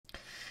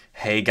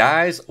Hey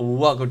guys,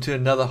 welcome to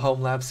another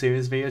Homelab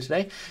Series video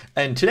today.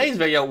 In today's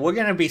video, we're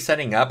going to be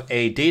setting up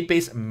a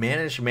database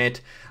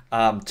management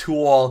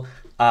tool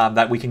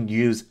that we can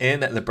use in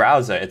the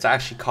browser. It's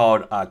actually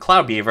called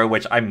CloudBeaver,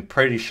 which I'm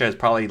pretty sure is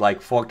probably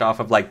like forked off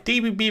of like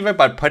DBBeaver,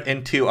 but put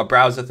into a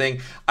browser thing.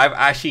 I've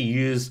actually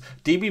used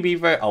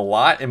DBBeaver a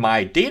lot in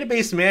my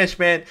database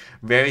management,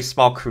 very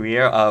small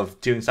career of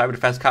doing cyber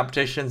defense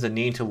competitions and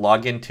needing to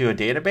log into a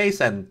database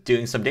and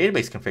doing some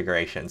database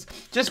configurations.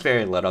 Just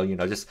very little, you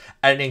know, just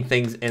editing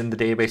things in the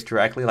database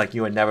directly. Like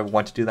you would never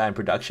want to do that in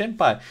production,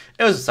 but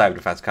it was a cyber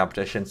defense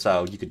competition,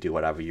 so you could do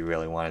whatever you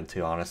really wanted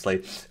to,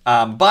 honestly.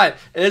 But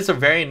it is a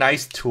very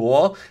nice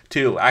tool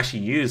to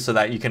actually use so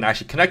that you can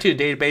actually connect to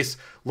the database,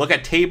 look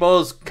at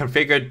tables,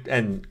 configure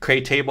and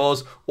create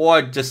tables,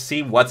 or just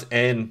see what's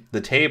in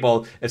the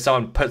table. If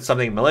someone put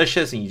something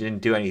malicious and you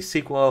didn't do any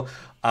SQL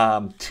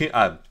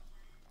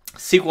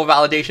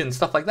validation and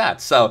stuff like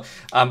that. So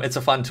it's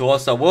a fun tool.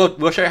 So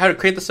we'll show you how to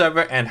create the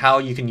server and how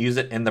you can use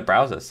it in the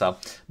browser. So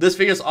this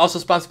video is also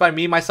sponsored by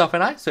me, myself,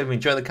 and I. So if you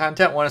enjoy the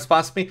content, want to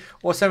sponsor me,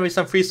 or send me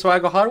some free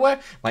swag or hardware,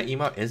 my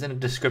email is in the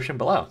description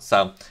below.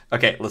 So,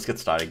 okay, let's get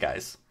started,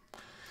 guys.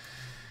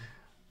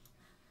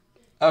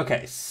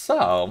 Okay,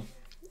 so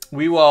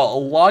we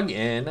will log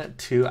in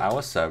to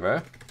our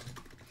server,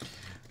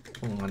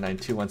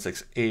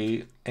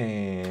 192.168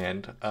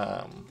 and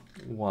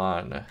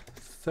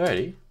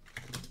 130.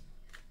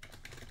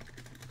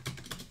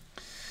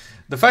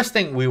 The first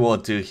thing we will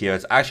do here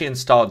is actually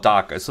install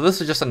Docker. So this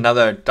is just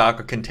another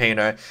Docker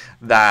container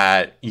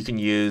that you can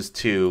use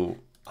to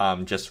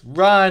just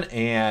run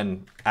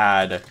and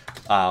add,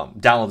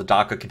 download the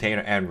Docker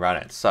container and run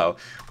it. So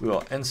we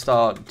will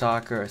install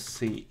Docker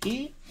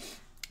CE.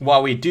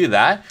 While we do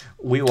that,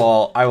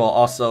 I will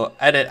also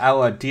edit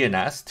our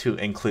DNS to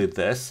include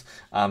this.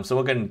 So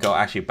we're going to go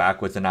actually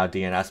backwards in our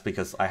DNS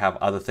because I have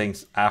other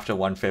things after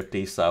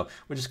 150. So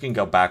we're just going to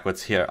go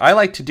backwards here. I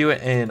like to do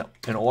it in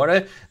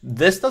order.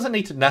 This doesn't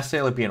need to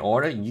necessarily be in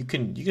order. You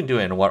can do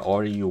it in what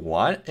order you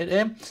want it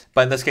in.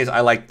 But in this case,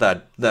 I like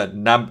the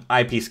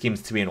IP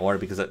schemes to be in order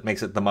because it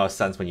makes it the most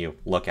sense when you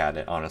look at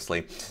it,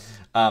 honestly.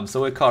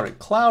 So we call it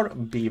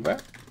CloudBeaver.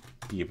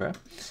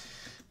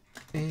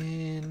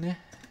 And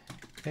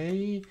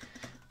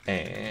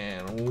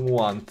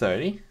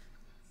 130.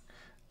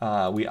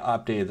 We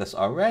updated this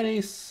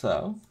already,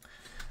 so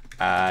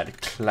add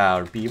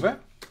CloudBeaver,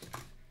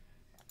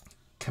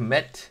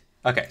 commit.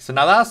 Okay, so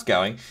now that's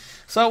going.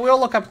 So we'll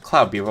look up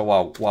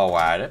CloudBeaver while we're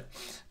at it.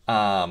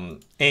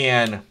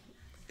 And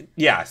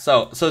yeah,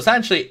 so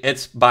essentially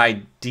it's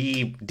by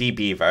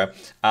DBeaver.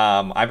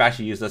 I've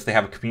actually used this. They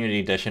have a community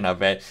edition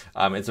of it.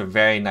 It's a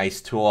very nice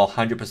tool.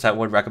 100%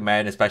 would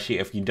recommend, especially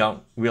if you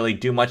don't really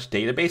do much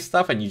database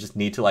stuff and you just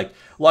need to like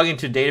log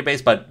into a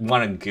database but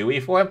want a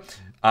GUI for it.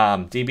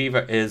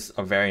 DBeaver is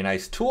a very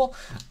nice tool.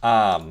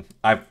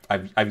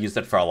 I've used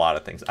it for a lot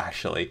of things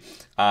actually.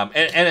 And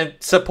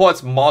it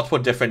supports multiple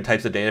different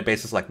types of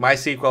databases like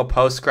MySQL,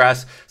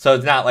 Postgres. So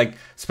it's not like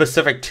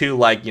specific to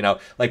like, you know,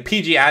 like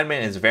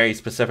pgadmin is very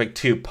specific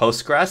to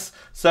Postgres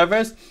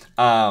servers.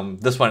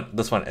 This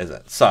one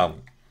isn't. So,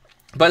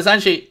 but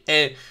essentially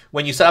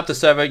when you set up the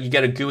server, you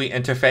get a GUI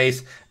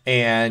interface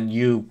and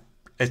you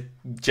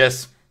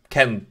just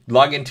can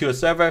log into a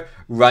server,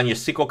 run your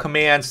SQL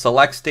commands,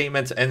 select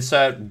statements,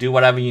 insert, do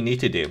whatever you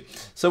need to do.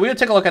 So we'll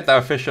take a look at the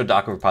official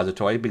Docker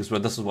repository because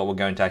this is what we're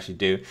going to actually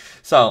do.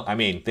 So, I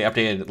mean, they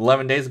updated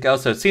 11 days ago,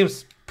 so it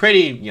seems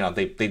pretty, you know,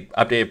 they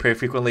updated pretty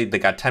frequently. They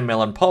got 10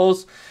 million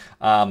polls.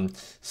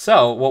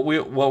 So what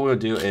we'll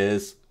do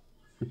is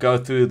go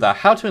through the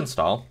how to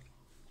install.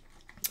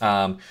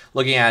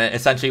 Looking at it,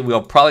 essentially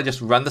we'll probably just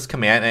run this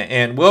command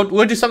and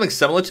we'll do something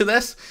similar to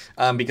this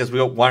because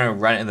we want to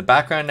run it in the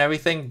background and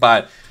everything,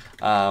 but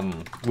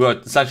we'll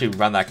essentially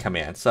run that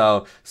command.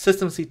 So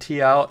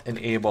systemctl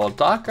enable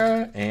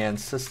Docker and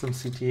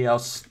systemctl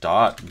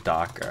start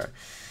Docker.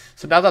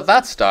 So now that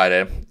that's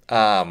started,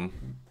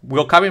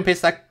 we'll copy and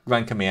paste that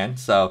run command.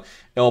 So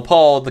it will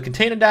pull the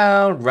container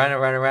down,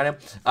 run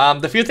it.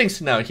 The few things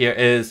to note here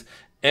is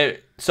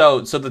so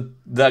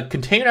the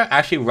container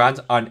actually runs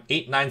on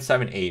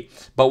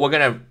 8978, but we're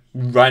gonna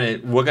run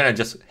it. We're gonna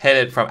just hit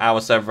it from our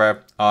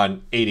server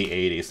on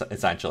 8080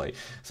 essentially.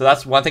 So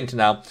that's one thing to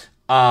know.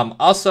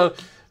 Also,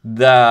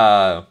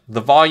 the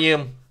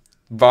volume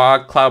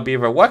var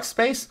CloudBeaver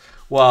workspace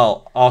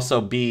will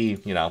also be,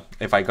 you know,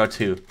 if I go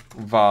to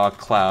var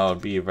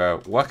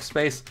CloudBeaver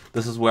workspace,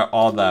 this is where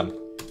all the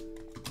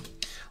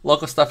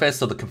local stuff is.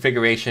 So the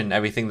configuration,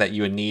 everything that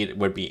you would need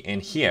would be in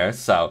here.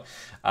 So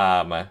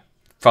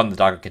from the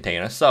Docker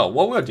container. So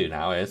what we'll do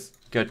now is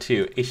go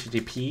to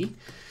http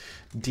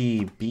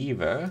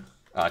dbeaver,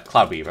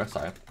 CloudBeaver,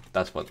 sorry,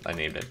 that's what I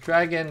named it,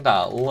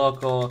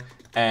 dragon.local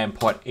and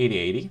port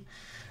 8080.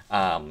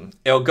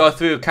 It'll go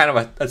through kind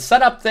of a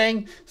setup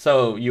thing.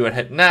 So you would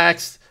hit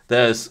next.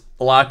 There's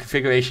a lot of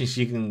configurations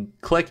you can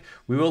click.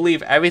 We will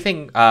leave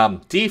everything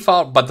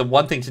default, but the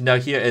one thing to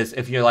note here is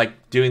if you're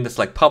like doing this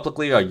like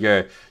publicly or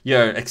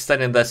you're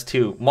extending this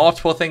to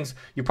multiple things,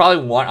 you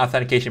probably want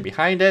authentication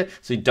behind it,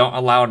 so you don't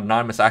allow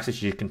anonymous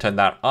access. You can turn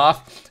that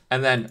off.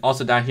 And then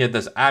also down here,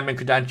 there's admin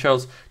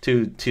credentials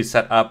to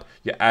set up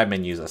your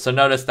admin user. So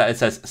notice that it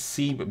says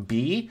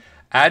CB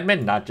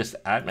admin, not just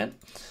admin.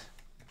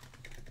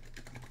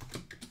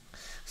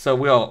 So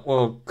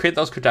we'll create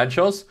those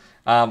credentials.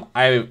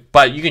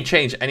 But you can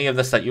change any of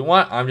this that you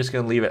want. I'm just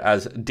going to leave it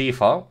as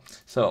default.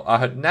 So I'll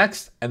hit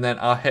next, and then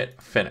I'll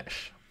hit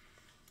finish.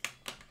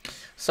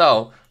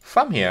 So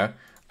from here,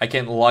 I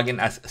can log in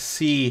as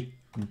CB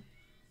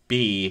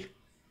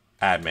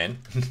admin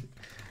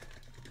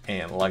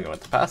and log in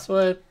with the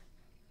password.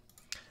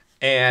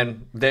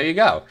 And there you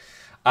go.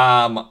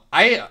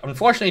 I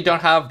unfortunately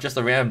don't have just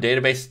a random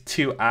database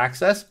to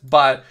access,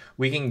 but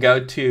we can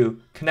go to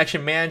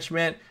connection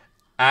management,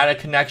 add a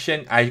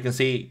connection. As you can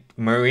see,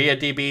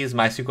 MariaDBs,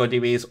 MySQL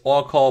DBs,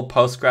 Oracle,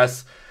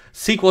 Postgres,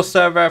 SQL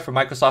Server for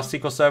Microsoft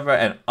SQL Server,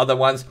 and other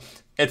ones.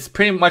 It's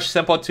pretty much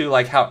simple to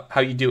like how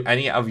you do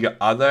any of your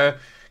other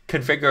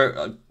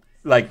configuration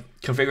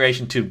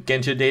to get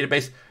into a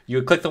database.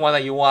 You click the one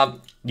that you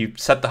want, you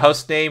set the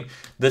host name.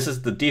 This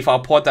is the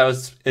default port that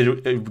was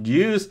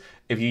used.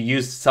 If you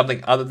use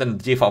something other than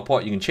the default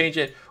port, you can change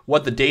it.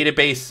 What the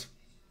database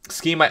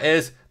schema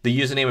is, the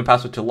username and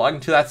password to log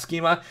into that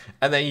schema,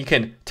 and then you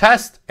can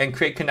test and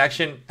create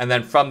connection, and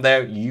then from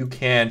there you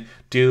can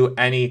do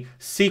any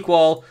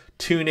SQL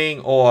tuning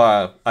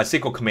or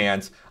SQL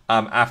commands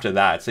after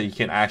that. So you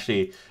can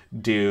actually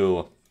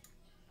do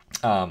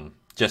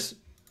just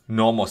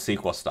normal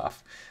SQL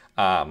stuff.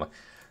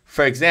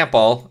 For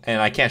example,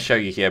 and I can't show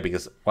you here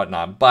because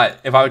whatnot, but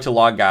if I were to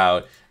log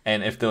out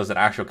and if there was an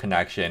actual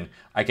connection,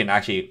 I can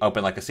actually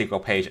open like a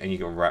SQL page and you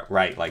can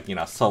write like,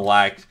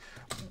 select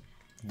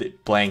the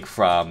blank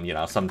from,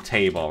 some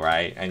table,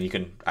 right? And you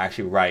can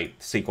actually write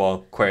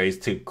SQL queries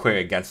to query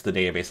against the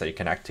database that you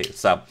connect to.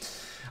 So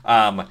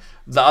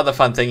the other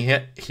fun thing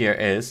here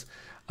is,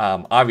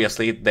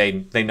 obviously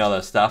they know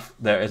this stuff.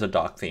 There is a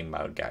doc theme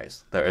mode,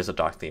 guys. There is a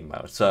doc theme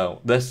mode. So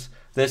this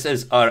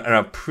is an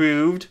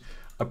approved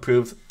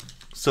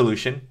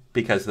solution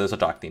because there's a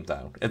doc theme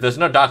mode. If there's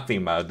no doc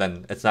theme mode,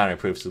 then it's not an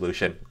approved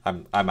solution.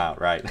 I'm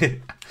out, right?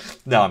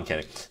 No, I'm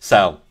kidding.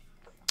 So,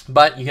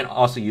 but you can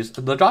also use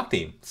the doc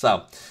theme.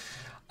 So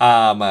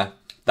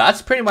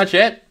that's pretty much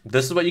it.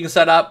 This is what you can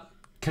set up,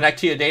 connect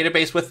to your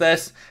database with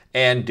this,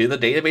 and do the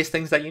database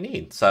things that you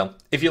need. So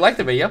if you like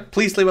the video,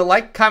 please leave a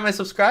like, comment, and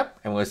subscribe,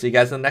 and we'll see you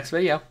guys in the next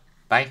video.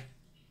 Bye.